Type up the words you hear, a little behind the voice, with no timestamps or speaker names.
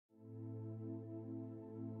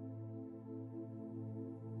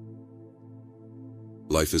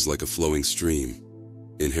Life is like a flowing stream,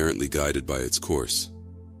 inherently guided by its course.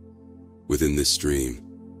 Within this stream,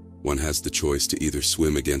 one has the choice to either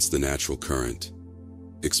swim against the natural current,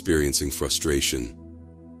 experiencing frustration,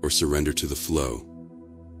 or surrender to the flow,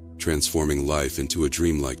 transforming life into a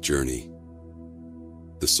dreamlike journey.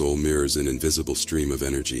 The soul mirrors an invisible stream of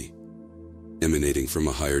energy, emanating from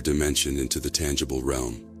a higher dimension into the tangible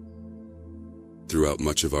realm. Throughout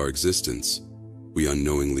much of our existence, we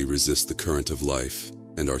unknowingly resist the current of life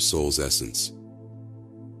and our soul's essence.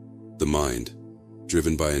 The mind,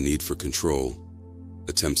 driven by a need for control,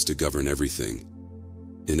 attempts to govern everything,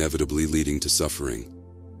 inevitably leading to suffering,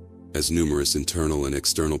 as numerous internal and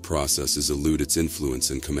external processes elude its influence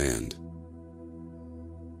and command.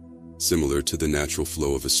 Similar to the natural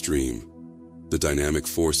flow of a stream, the dynamic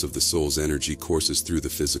force of the soul's energy courses through the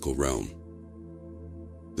physical realm.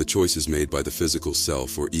 The choices made by the physical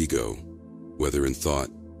self or ego, whether in thought,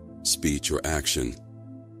 speech, or action,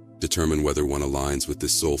 determine whether one aligns with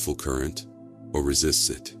this soulful current or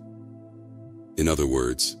resists it. In other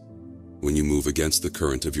words, when you move against the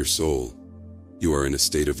current of your soul, you are in a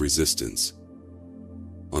state of resistance.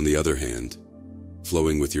 On the other hand,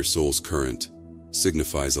 flowing with your soul's current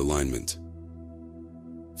signifies alignment.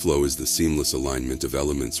 Flow is the seamless alignment of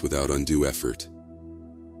elements without undue effort.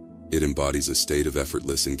 It embodies a state of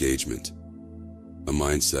effortless engagement, a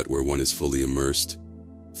mindset where one is fully immersed,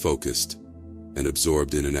 focused, and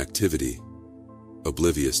absorbed in an activity,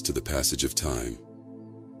 oblivious to the passage of time.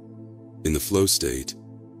 In the flow state,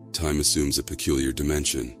 time assumes a peculiar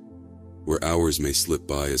dimension, where hours may slip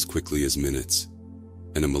by as quickly as minutes,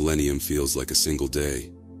 and a millennium feels like a single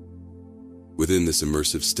day. Within this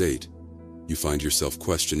immersive state, you find yourself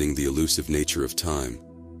questioning the elusive nature of time,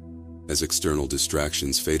 as external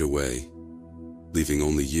distractions fade away, leaving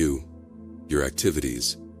only you, your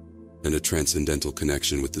activities, and a transcendental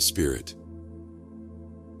connection with the spirit.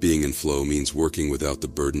 Being in flow means working without the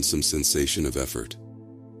burdensome sensation of effort.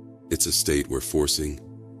 It's a state where forcing,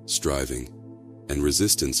 striving, and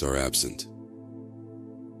resistance are absent.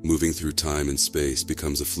 Moving through time and space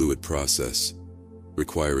becomes a fluid process,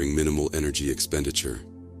 requiring minimal energy expenditure.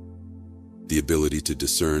 The ability to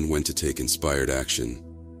discern when to take inspired action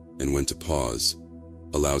and when to pause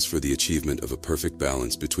allows for the achievement of a perfect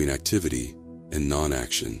balance between activity and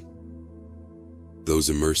non-action. Those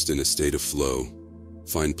immersed in a state of flow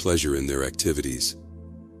find pleasure in their activities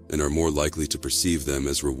and are more likely to perceive them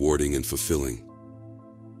as rewarding and fulfilling.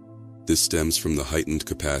 This stems from the heightened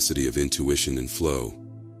capacity of intuition and flow,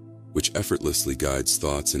 which effortlessly guides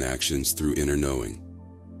thoughts and actions through inner knowing.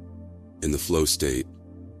 In the flow state,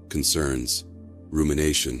 concerns,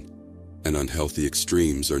 rumination, and unhealthy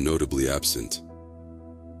extremes are notably absent.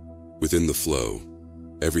 Within the flow,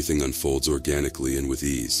 everything unfolds organically and with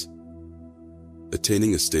ease.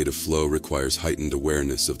 Attaining a state of flow requires heightened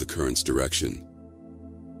awareness of the current's direction,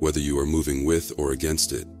 whether you are moving with or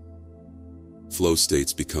against it. Flow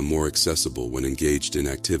states become more accessible when engaged in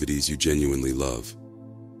activities you genuinely love.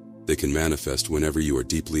 They can manifest whenever you are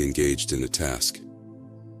deeply engaged in a task.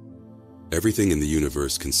 Everything in the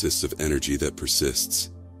universe consists of energy that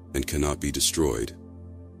persists and cannot be destroyed.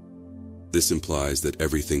 This implies that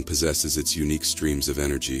everything possesses its unique streams of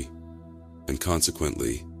energy, and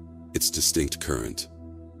consequently, its distinct current.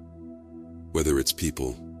 Whether it's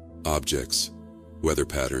people, objects, weather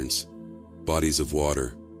patterns, bodies of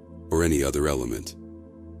water, or any other element,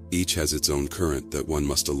 each has its own current that one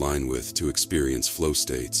must align with to experience flow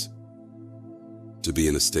states. To be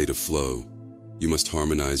in a state of flow, you must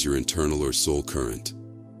harmonize your internal or soul current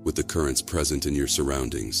with the currents present in your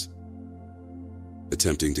surroundings.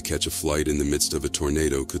 Attempting to catch a flight in the midst of a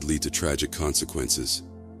tornado could lead to tragic consequences,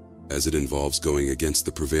 as it involves going against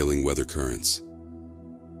the prevailing weather currents.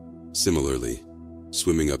 Similarly,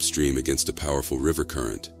 swimming upstream against a powerful river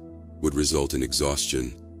current would result in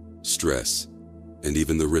exhaustion, stress, and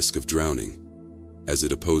even the risk of drowning, as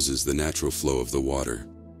it opposes the natural flow of the water.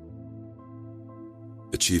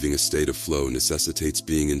 Achieving a state of flow necessitates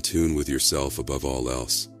being in tune with yourself above all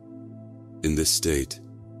else. In this state,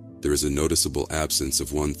 there is a noticeable absence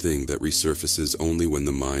of one thing that resurfaces only when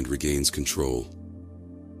the mind regains control: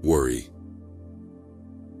 worry.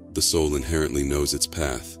 The soul inherently knows its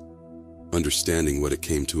path, understanding what it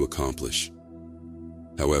came to accomplish.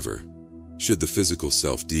 However, should the physical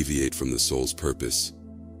self deviate from the soul's purpose,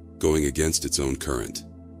 going against its own current,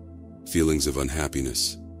 feelings of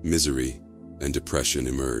unhappiness, misery, and depression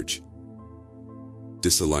emerge.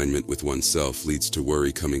 Disalignment with oneself leads to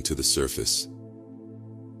worry coming to the surface.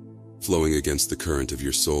 Flowing against the current of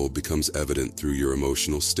your soul becomes evident through your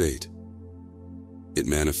emotional state. It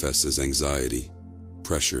manifests as anxiety,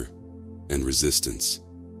 pressure, and resistance.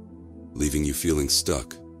 leaving you feeling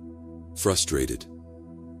stuck, frustrated,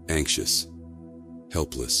 anxious,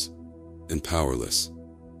 helpless, and powerless.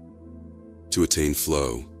 To attain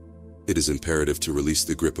flow, it is imperative to release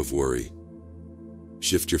the grip of worry.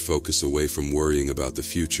 Shift your focus away from worrying about the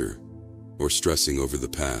future or stressing over the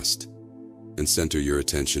past, and center your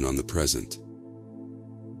attention on the present.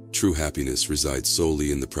 True happiness resides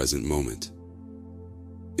solely in the present moment.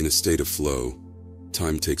 In a state of flow,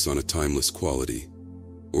 time takes on a timeless quality,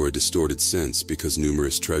 or a distorted sense because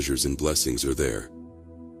numerous treasures and blessings are there,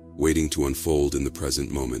 waiting to unfold in the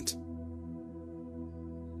present moment.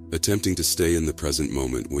 Attempting to stay in the present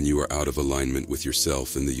moment when you are out of alignment with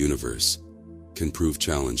yourself and the universe can prove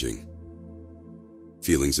challenging.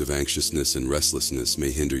 Feelings of anxiousness and restlessness may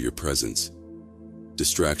hinder your presence.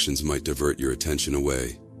 Distractions might divert your attention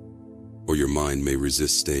away, or your mind may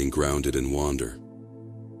resist staying grounded and wander.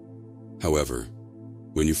 However,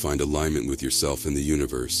 when you find alignment with yourself and the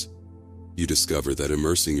universe, you discover that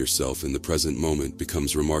immersing yourself in the present moment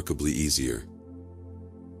becomes remarkably easier.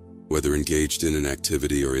 Whether engaged in an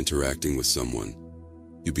activity or interacting with someone,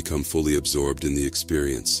 you become fully absorbed in the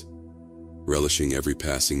experience, relishing every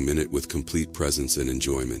passing minute with complete presence and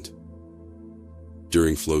enjoyment.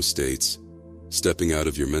 During flow states, stepping out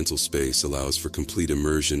of your mental space allows for complete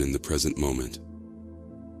immersion in the present moment.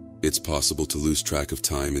 It's possible to lose track of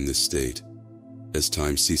time in this state, as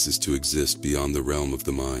time ceases to exist beyond the realm of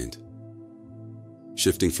the mind.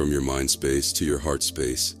 Shifting from your mind space to your heart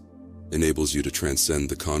space enables you to transcend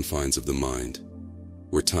the confines of the mind,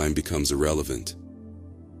 where time becomes irrelevant.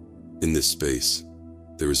 In this space,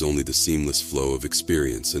 there is only the seamless flow of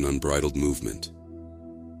experience and unbridled movement.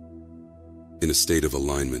 In a state of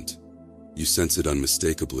alignment, you sense it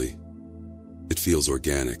unmistakably. It feels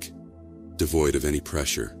organic, devoid of any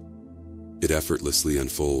pressure. It effortlessly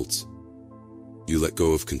unfolds. You let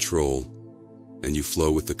go of control, and you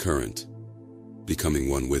flow with the current, becoming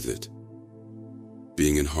one with it.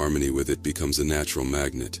 Being in harmony with it becomes a natural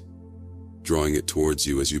magnet, drawing it towards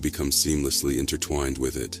you as you become seamlessly intertwined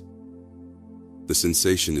with it. The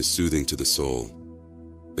sensation is soothing to the soul,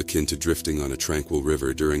 akin to drifting on a tranquil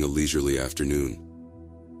river during a leisurely afternoon.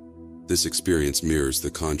 This experience mirrors the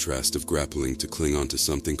contrast of grappling to cling onto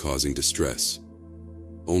something causing distress,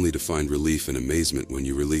 only to find relief and amazement when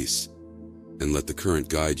you release and let the current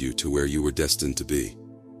guide you to where you were destined to be.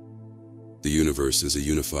 The universe is a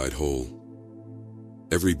unified whole.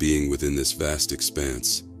 Every being within this vast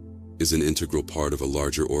expanse is an integral part of a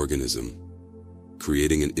larger organism,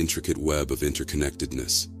 creating an intricate web of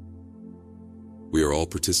interconnectedness. We are all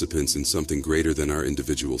participants in something greater than our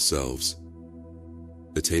individual selves.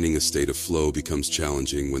 Attaining a state of flow becomes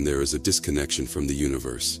challenging when there is a disconnection from the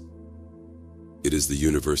universe. It is the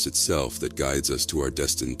universe itself that guides us to our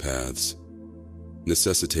destined paths,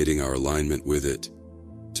 necessitating our alignment with it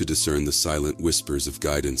to discern the silent whispers of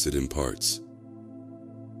guidance it imparts.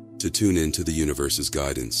 To tune into the universe's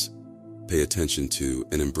guidance, pay attention to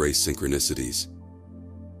and embrace synchronicities.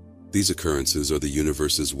 These occurrences are the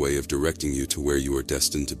universe's way of directing you to where you are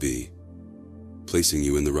destined to be, placing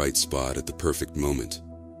you in the right spot at the perfect moment.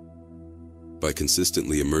 By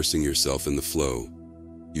consistently immersing yourself in the flow,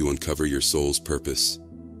 you uncover your soul's purpose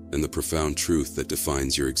and the profound truth that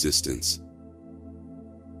defines your existence.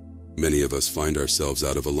 Many of us find ourselves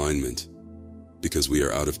out of alignment because we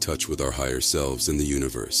are out of touch with our higher selves in the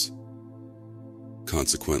universe.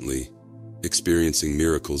 Consequently, experiencing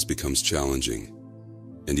miracles becomes challenging,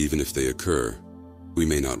 and even if they occur, we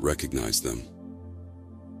may not recognize them.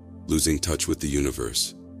 Losing touch with the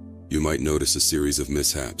universe, you might notice a series of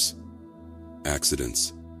mishaps,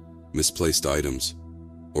 accidents, misplaced items,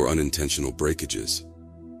 or unintentional breakages.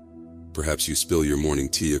 Perhaps you spill your morning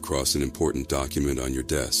tea across an important document on your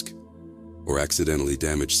desk, or accidentally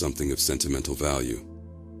damage something of sentimental value.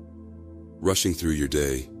 Rushing through your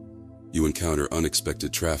day, you encounter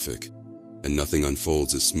unexpected traffic, and nothing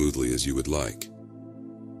unfolds as smoothly as you would like.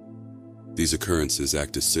 These occurrences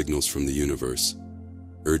act as signals from the universe,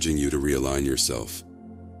 urging you to realign yourself.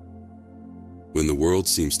 When the world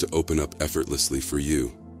seems to open up effortlessly for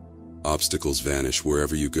you, obstacles vanish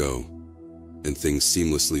wherever you go, and things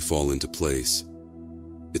seamlessly fall into place.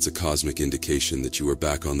 It's a cosmic indication that you are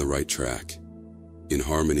back on the right track, in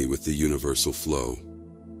harmony with the universal flow.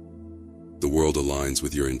 The world aligns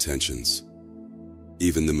with your intentions.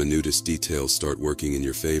 Even the minutest details start working in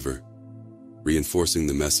your favor, reinforcing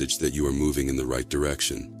the message that you are moving in the right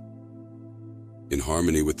direction. In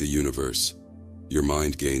harmony with the universe, your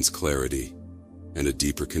mind gains clarity, and a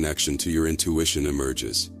deeper connection to your intuition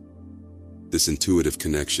emerges. This intuitive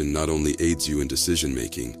connection not only aids you in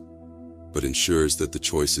decision-making, but ensures that the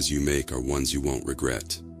choices you make are ones you won't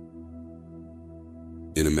regret.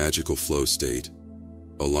 In a magical flow state,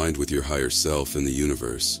 aligned with your higher self and the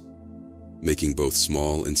universe, making both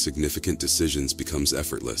small and significant decisions becomes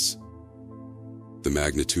effortless. The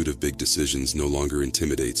magnitude of big decisions no longer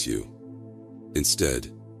intimidates you.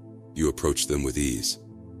 Instead, you approach them with ease.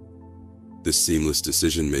 This seamless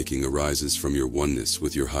decision-making arises from your oneness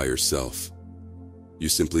with your higher self. You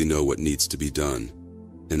simply know what needs to be done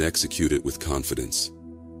and execute it with confidence.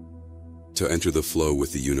 To enter the flow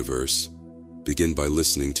with the universe, begin by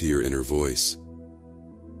listening to your inner voice.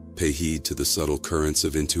 Pay heed to the subtle currents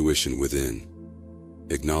of intuition within,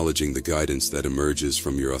 acknowledging the guidance that emerges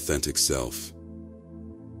from your authentic self.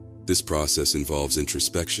 This process involves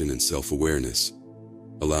introspection and self-awareness,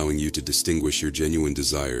 allowing you to distinguish your genuine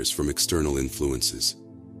desires from external influences.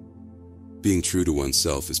 Being true to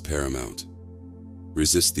oneself is paramount.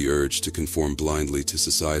 Resist the urge to conform blindly to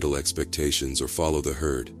societal expectations or follow the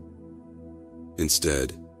herd.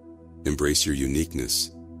 Instead, embrace your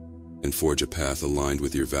uniqueness and forge a path aligned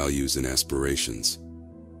with your values and aspirations.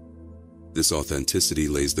 This authenticity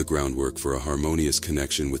lays the groundwork for a harmonious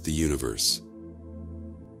connection with the universe.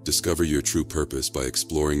 Discover your true purpose by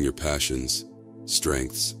exploring your passions,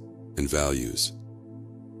 strengths, and values.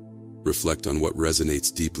 Reflect on what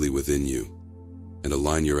resonates deeply within you, and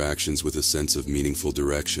align your actions with a sense of meaningful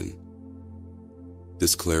direction.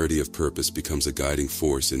 This clarity of purpose becomes a guiding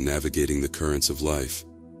force in navigating the currents of life.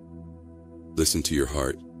 Listen to your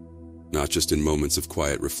heart, not just in moments of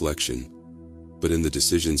quiet reflection, but in the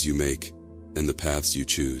decisions you make and the paths you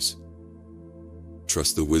choose.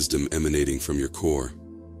 Trust the wisdom emanating from your core,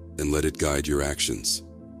 and let it guide your actions.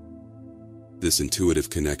 This intuitive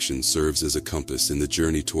connection serves as a compass in the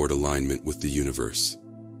journey toward alignment with the universe.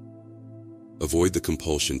 Avoid the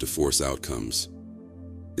compulsion to force outcomes.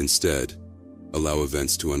 Instead, allow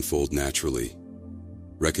events to unfold naturally,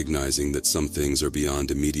 recognizing that some things are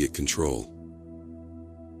beyond immediate control.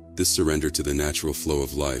 This surrender to the natural flow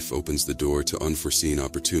of life opens the door to unforeseen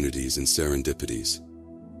opportunities and serendipities.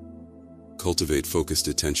 Cultivate focused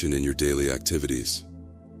attention in your daily activities.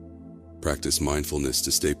 Practice mindfulness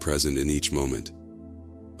to stay present in each moment,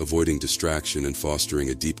 avoiding distraction and fostering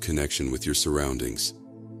a deep connection with your surroundings.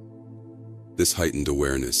 This heightened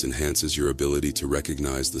awareness enhances your ability to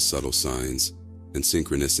recognize the subtle signs and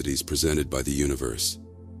synchronicities presented by the universe.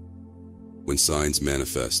 When signs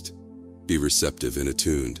manifest, be receptive and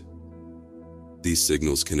attuned. These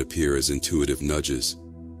signals can appear as intuitive nudges,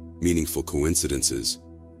 meaningful coincidences,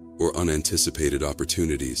 or unanticipated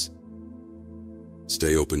opportunities.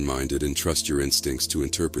 Stay open-minded and trust your instincts to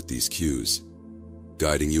interpret these cues,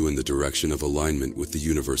 guiding you in the direction of alignment with the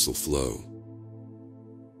universal flow.